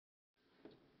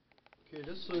Okay,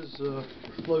 this is a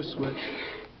flow switch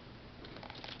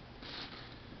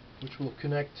which will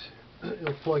connect.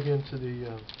 It'll plug into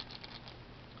the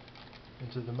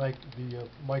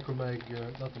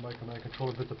Micromag, not the Micromag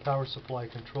controller, but the power supply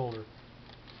controller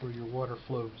for your water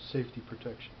flow safety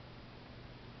protection.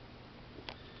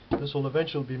 This will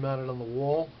eventually be mounted on the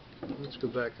wall. Let's go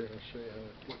back there and I'll show you how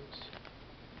it works.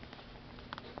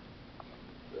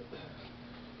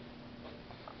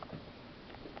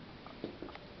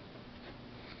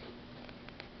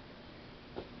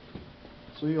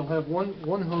 So you'll have one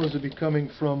hose will be coming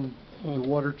from the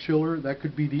water chiller. That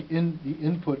could be the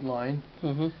input line.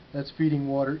 That's feeding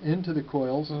water into the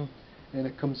coils, and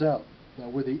it comes out. Now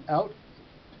where the out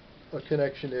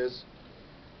connection is,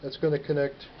 that's going to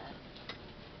connect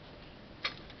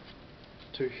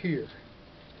to here,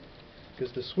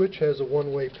 because the switch has a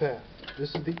one-way path.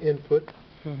 This is the input,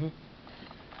 and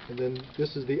then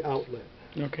this is the outlet.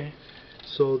 Okay.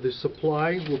 So the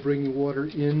supply will bring the water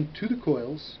into the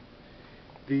coils.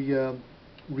 The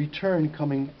return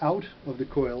coming out of the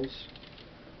coils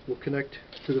will connect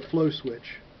to the flow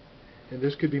switch, and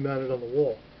this could be mounted on the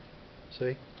wall,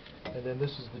 see? And then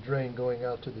this is the drain going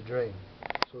out to the drain.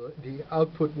 So the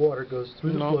output water goes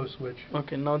through the flow switch.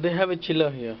 Okay, now they have a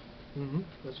chiller here.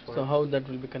 That's fine. So how that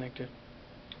will be connected?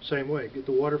 Same way, get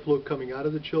the water flow coming out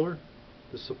of the chiller.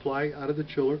 The supply out of the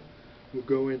chiller will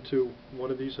go into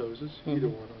one of these hoses, either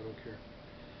one, I don't care.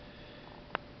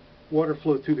 Water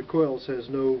flow through the coils has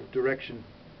no direction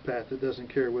path. It doesn't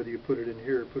care whether you put it in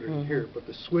here or put it in here, but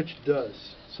the switch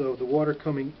does. So the water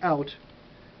coming out,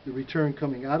 the return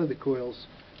coming out of the coils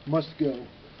must go,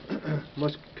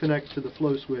 must connect to the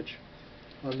flow switch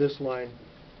on this line.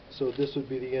 So this would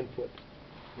be the input.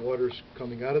 Water's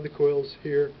coming out of the coils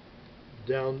here,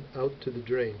 down out to the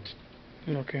drain.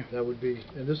 Okay. That would be,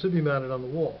 and this would be mounted on the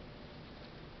wall.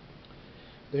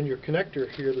 Then your connector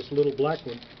here, this little black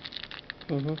one,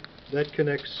 that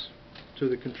connects to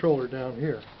the controller down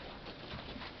here.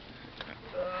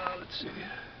 Let's see.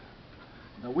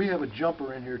 Now we have a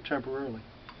jumper in here temporarily.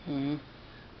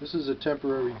 This is a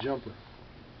temporary jumper,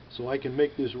 so I can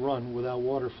make this run without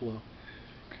water flow.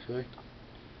 Okay.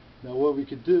 Now what we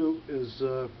could do is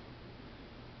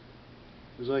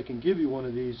I can give you one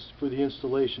of these for the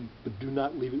installation, but do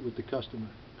not leave it with the customer,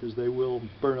 because they will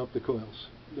burn up the coils.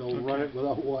 They'll run it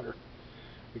without water.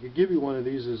 I could give you one of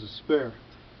these as a spare,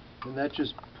 and that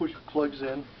just plugs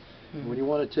in. And when you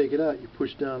want to take it out, you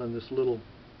push down on this little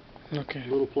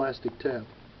plastic tab.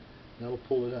 That'll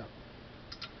pull it out.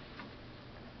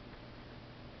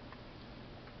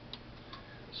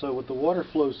 So with the water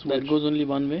flow switch, that goes only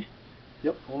one way?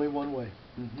 Yep, only one way.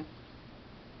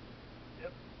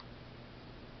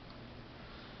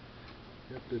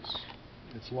 Yep,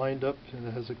 it's lined up and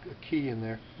it has a key in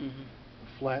there,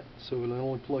 flat, so it'll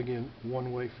only plug in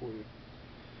one way for you.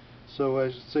 So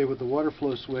as I say, with the water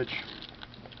flow switch,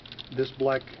 this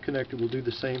black connector will do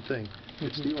the same thing.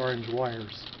 It's the orange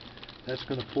wires. That's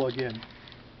going to plug in,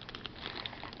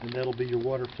 and that'll be your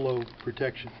water flow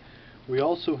protection. We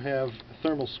also have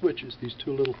thermal switches, these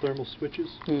two little thermal switches.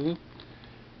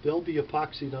 They'll be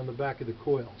epoxied on the back of the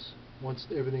coils once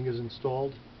everything is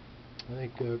installed. I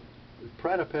think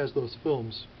Pradap has those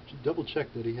films. Double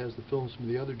check that he has the films from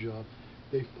the other job.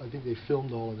 I think they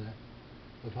filmed all of that,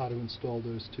 of how to install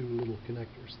those two little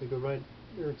connectors. They go right,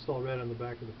 they're installed right on the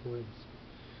back of the coils.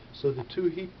 So the two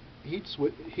heat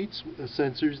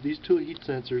sensors, these two heat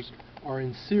sensors are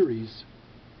in series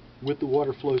with the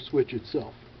water flow switch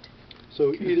itself.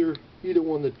 So either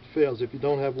one that fails, if you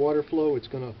don't have water flow, it's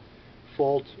going to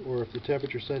fault, or if the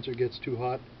temperature sensor gets too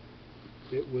hot,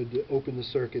 it would open the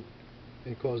circuit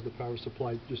and cause the power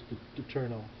supply just to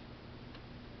turn off.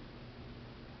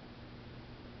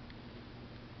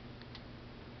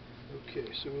 Okay,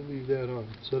 so we'll leave that on.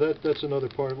 So that's another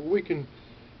part of it. We can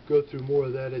go through more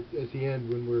of that at the end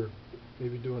when we're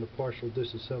maybe doing a partial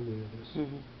disassembly of this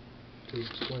to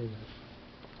explain that.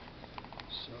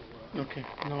 So, okay.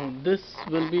 Now this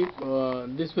will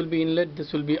be inlet.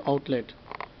 This will be outlet.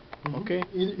 Okay.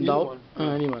 Anyone.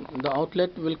 The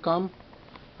outlet will come.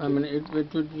 I mean, it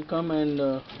will come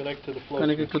and connect to the flow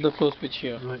connected switch. to the flow switch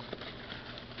here. Right.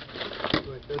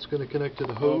 That's going to connect to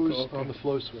the hose on the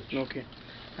flow switch. Okay.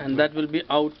 And that will be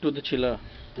out to the chiller.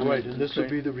 Right, and this will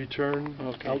be the return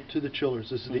out to the chillers.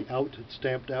 This is the out, it's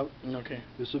stamped out. Okay.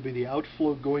 This will be the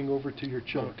outflow going over to your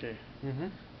chiller. Okay.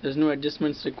 There's no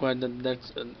adjustments required.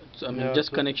 That's I mean,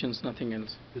 just connections, nothing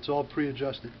else. It's all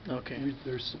pre-adjusted. Okay.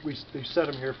 We set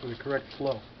them here for the correct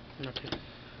flow. Okay.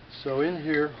 So in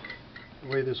here, the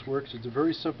way this works, it's a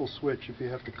very simple switch. If you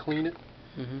have to clean it,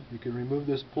 you can remove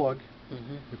this plug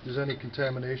if there's any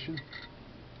contamination.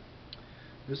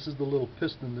 This is the little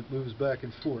piston that moves back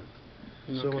and forth.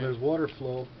 So when Okay. there's water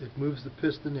flow, it moves the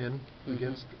piston in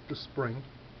against the spring.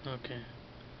 Okay.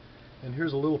 And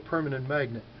here's a little permanent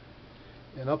magnet.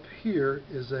 And up here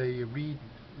is a reed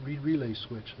relay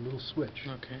switch, a little switch.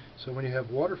 Okay. So when you have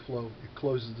water flow, it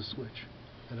closes the switch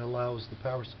and allows the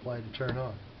power supply to turn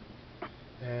on.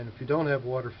 And if you don't have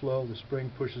water flow, the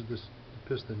spring pushes the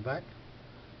piston back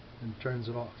and turns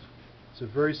it off. It's a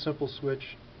very simple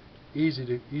switch, easy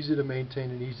to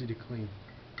maintain and easy to clean.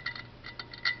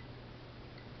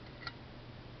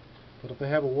 But if they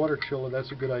have a water chiller,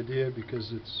 that's a good idea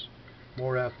because it's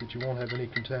more apt that you won't have any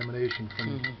contamination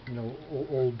from you know,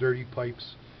 old dirty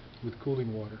pipes with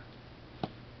cooling water.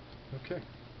 Okay,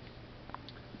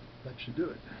 that should do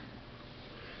it.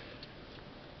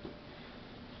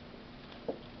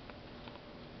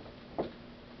 All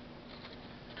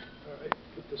right,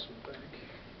 put this one back.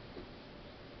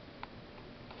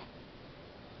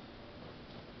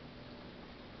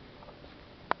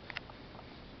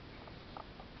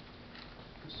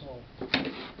 This all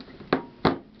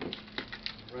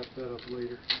wrap that up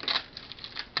later.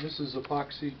 This is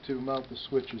epoxy to mount the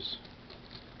switches.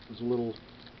 There's a little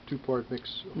two-part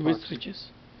mix epoxy. Which switches?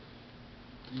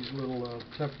 These little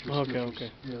temperature Okay, switches.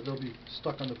 okay. Yeah, they'll be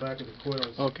stuck on the back of the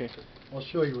coils. Okay. I'll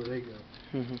show you where they go.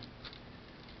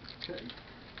 Okay.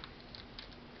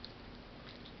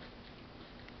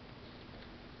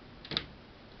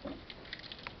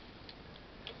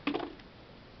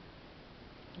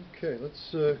 Okay,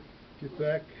 let's get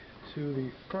back to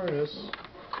the furnace,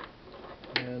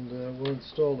 and we'll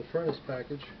install the furnace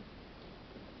package.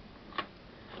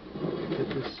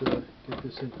 Get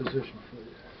this in position for you.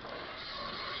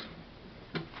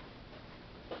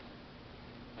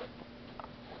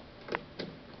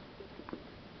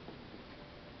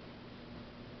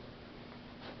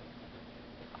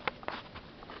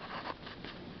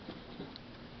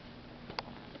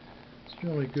 It's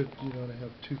generally good, you know, to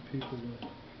have two people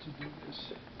to do this.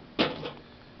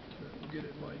 We'll get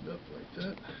it lined up like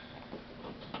that.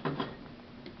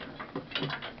 Put the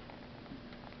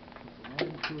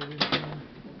line through it in here.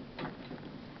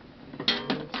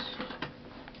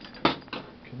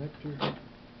 Connector.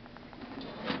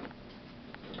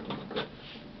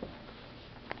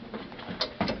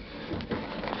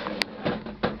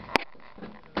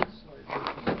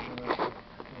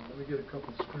 Let me get a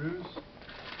couple screws.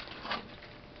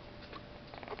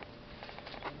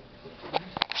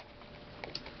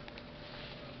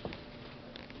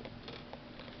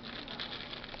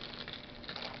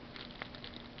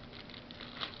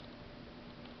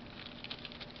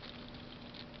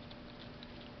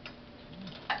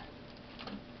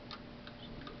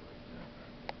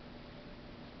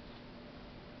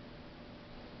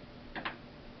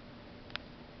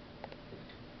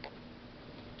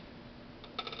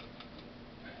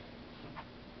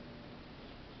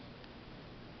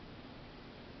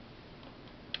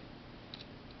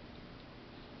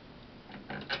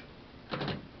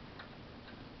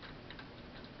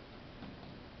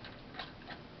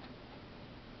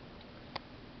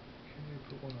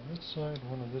 Put one on this side,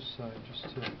 one on this side, just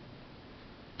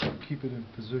to keep it in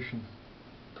position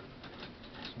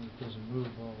so it doesn't move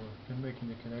while we're making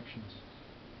the connections.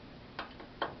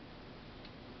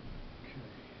 Okay.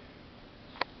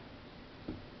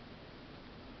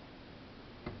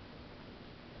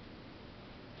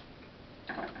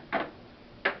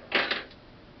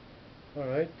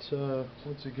 Alright,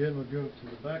 once again we'll go to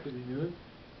the back of the unit.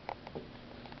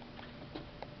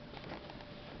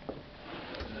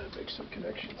 Make some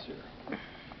connections here.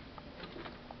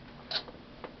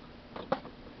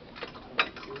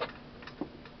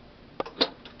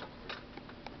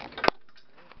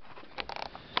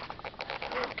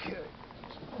 Okay.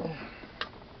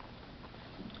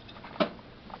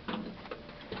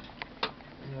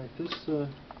 Alright, this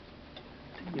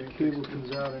cable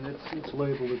comes out and it's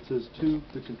labeled. It says to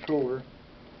the controller.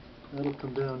 That'll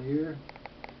come down here,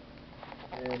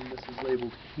 and this is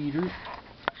labeled heater.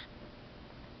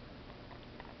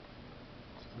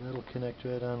 That'll connect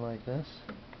right on like this.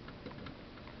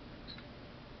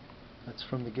 That's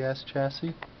from the gas chassis.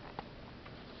 It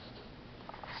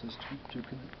says to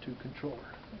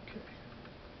controller. Okay.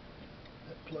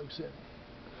 That plugs in.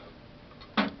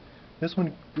 This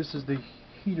is the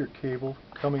heater cable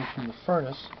coming from the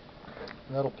furnace.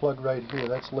 And that'll plug right here.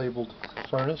 That's labeled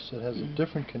furnace. It has a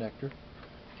different connector.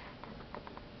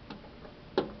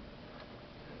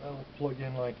 That'll plug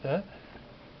in like that.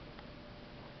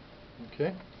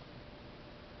 Okay.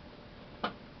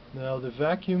 Now the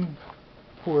vacuum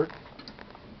port,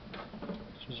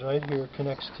 which is right here,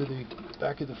 connects to the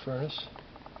back of the furnace.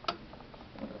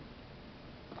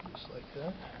 Just like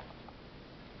that.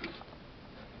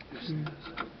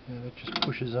 And it just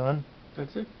pushes on.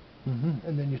 That's it?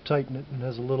 And then you tighten it, and it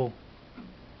has a little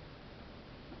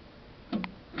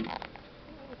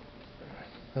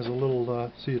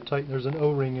so you tighten, there's an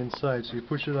O-ring inside, so you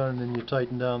push it on and then you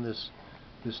tighten down this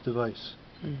device.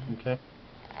 Okay?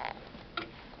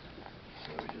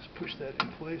 So we just push that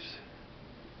in place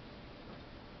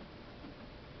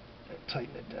and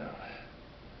tighten it down.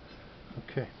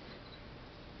 Okay.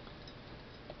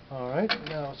 Alright,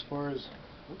 now as far as,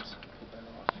 oops, put that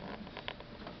off.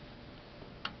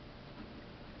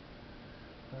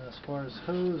 As far as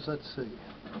hose, let's see.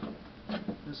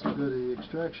 This will go to the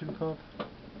extraction pump.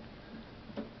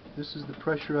 This is the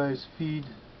pressurized feed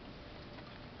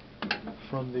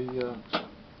from the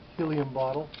helium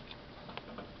bottle,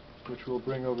 which we'll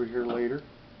bring over here later.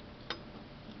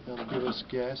 That'll give us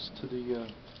gas to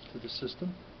the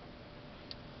system.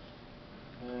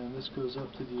 And this goes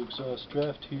up to the exhaust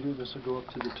draft heater. This will go up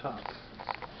to the top.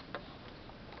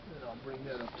 And I'll bring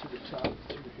that up to the top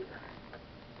through here.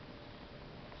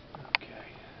 Okay.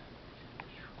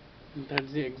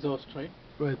 That's the exhaust, right?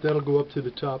 Right, that'll go up to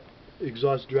the top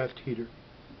exhaust draft heater.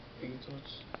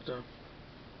 Exhaust draft.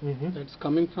 Mm-hmm. That's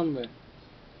coming from where?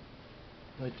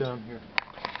 Right down here.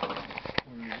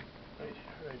 Right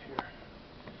here.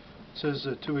 It says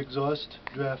to exhaust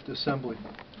draft assembly.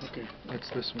 Okay. That's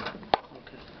this one.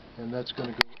 Okay. And that's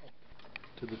going to go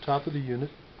up to the top of the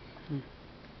unit.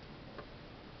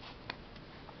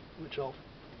 Which I'll...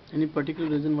 Any particular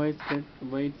reason why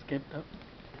it's kept up?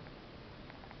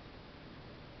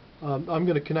 I'm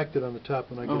going to connect it on the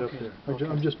top when I get up there.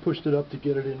 I'm just pushed it up to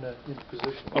get it in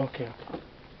position. Okay.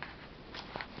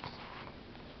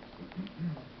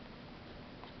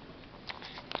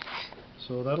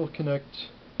 So that'll connect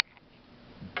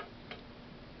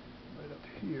right up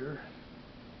here.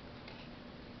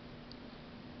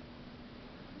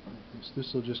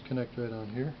 This will just connect right on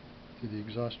here to the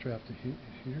exhaust draft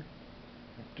here.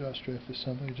 Exhaust draft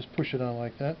assembly. You just push it on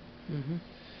like that.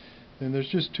 And there's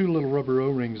just two little rubber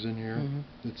O-rings in here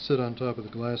that sit on top of the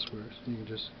glassware. So you can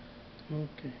just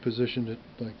position it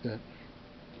like that.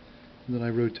 And then I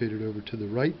rotate it over to the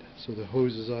right so the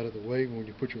hose is out of the way. When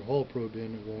you put your Hall probe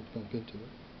in, it won't bump into it.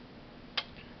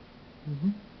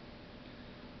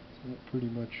 So that pretty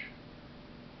much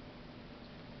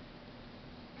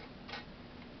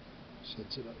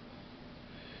sets it up.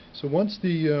 So once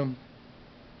the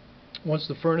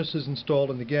furnace is installed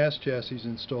and the gas chassis is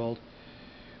installed,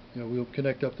 we'll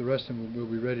connect up the rest and we'll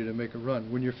be ready to make a run.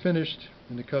 When you're finished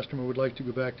and the customer would like to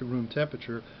go back to room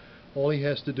temperature, all he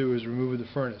has to do is remove the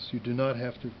furnace. You do not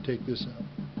have to take this out.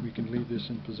 We can leave this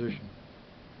in position,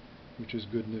 which is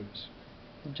good news.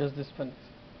 Just this furnace?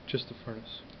 Just the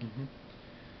furnace.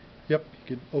 Yep,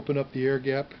 you can open up the air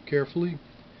gap carefully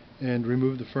and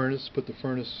remove the furnace, put the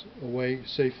furnace away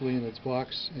safely in its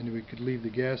box, and we could leave the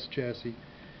gas chassis,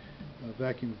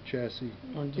 vacuum chassis,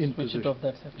 in position. Switch it off,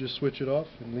 that's it. Just switch it off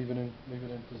and leave it in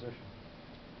position.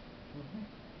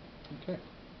 Okay.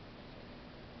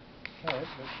 All right,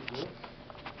 that should do it.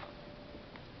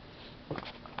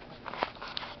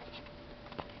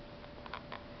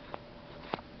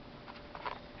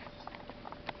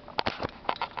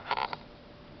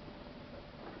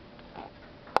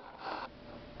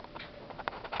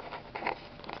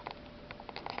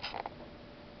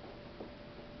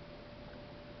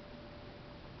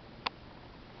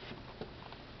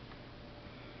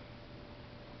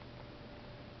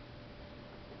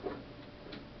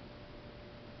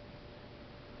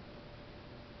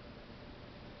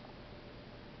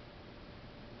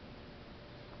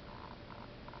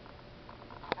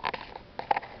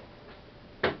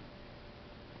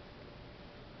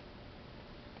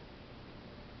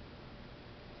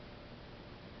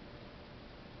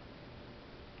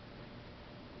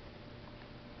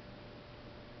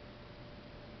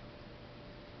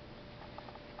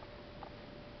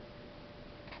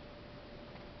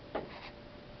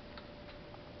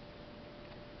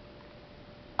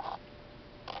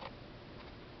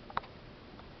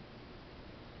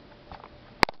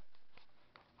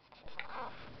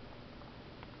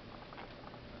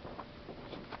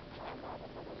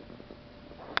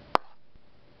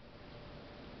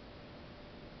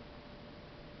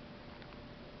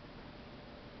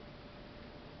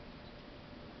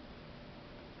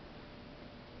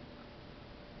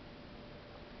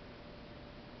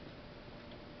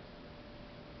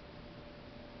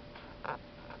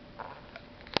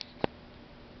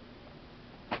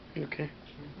 Okay.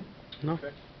 No?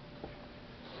 Okay.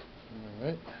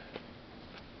 Alright.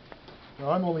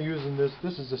 Now I'm only using this.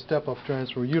 This is a step-up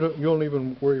transfer. You don't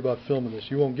even worry about filming this.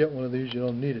 You won't get one of these. You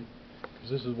don't need it, because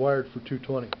this is wired for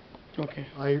 220. Okay.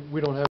 We don't have